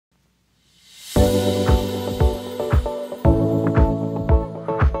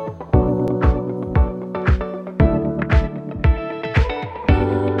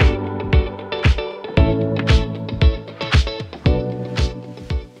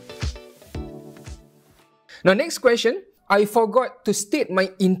Now, next question. I forgot to state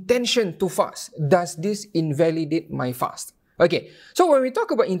my intention to fast. Does this invalidate my fast? Okay, so when we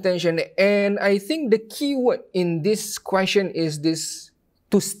talk about intention, and I think the key word in this question is this,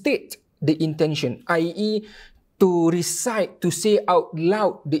 to state the intention, i.e. to recite, to say out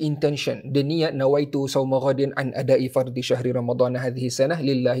loud the intention. The niyat nawaitu sawma ghadin an adai fardi syahri Ramadan hadhihi sanah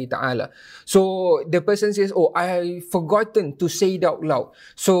lillahi ta'ala. So the person says, oh, I forgotten to say it out loud.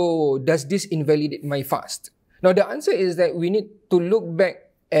 So does this invalidate my fast? Now the answer is that we need to look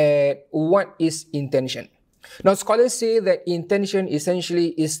back at what is intention. Now scholars say that intention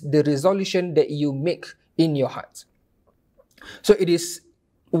essentially is the resolution that you make in your heart. So it is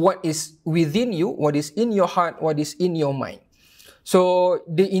what is within you, what is in your heart, what is in your mind. So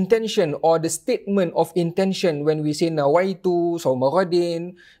the intention or the statement of intention when we say nawaitu sawma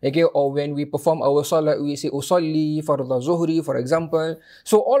ghadin, okay, or when we perform our salat we say usalli fardhu zuhri, for example.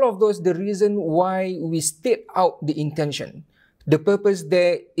 So all of those, the reason why we state out the intention, the purpose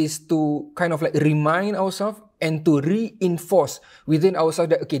there is to kind of like remind ourselves and to reinforce within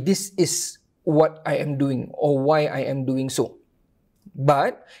ourselves that, okay, this is what I am doing or why I am doing so.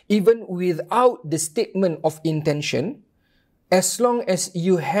 But even without the statement of intention, as long as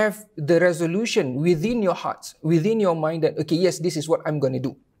you have the resolution within your heart, within your mind that, okay, yes, this is what I'm going to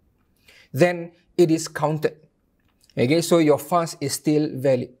do, then it is counted. Okay, so your fast is still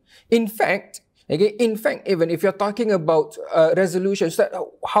valid. In fact, even if you're talking about resolutions,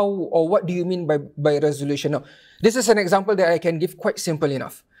 how or what do you mean by resolution? Now, this is an example that I can give quite simple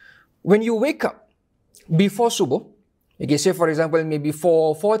enough. When you wake up before subuh, okay, say for example, maybe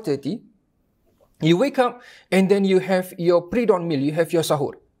 4:30, you wake up and then you have your pre-dawn meal, you have your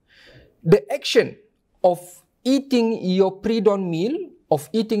sahur. The action of eating your pre-dawn meal, of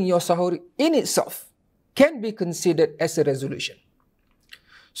eating your sahur in itself can be considered as a resolution.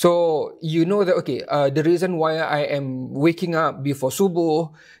 So you know that, okay, the reason why I am waking up before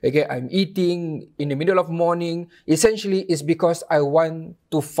subuh, okay, I'm eating in the middle of morning, essentially is because I want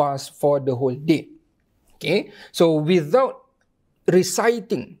to fast for the whole day. Okay, so without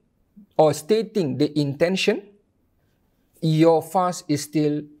reciting or stating the intention, your fast is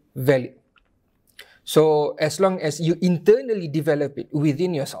still valid. So as long as you internally develop it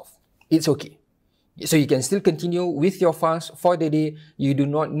within yourself, it's okay. So you can still continue with your fast for the day. You do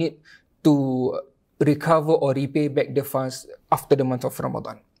not need to recover or repay back the fast after the month of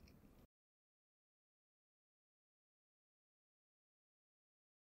Ramadan.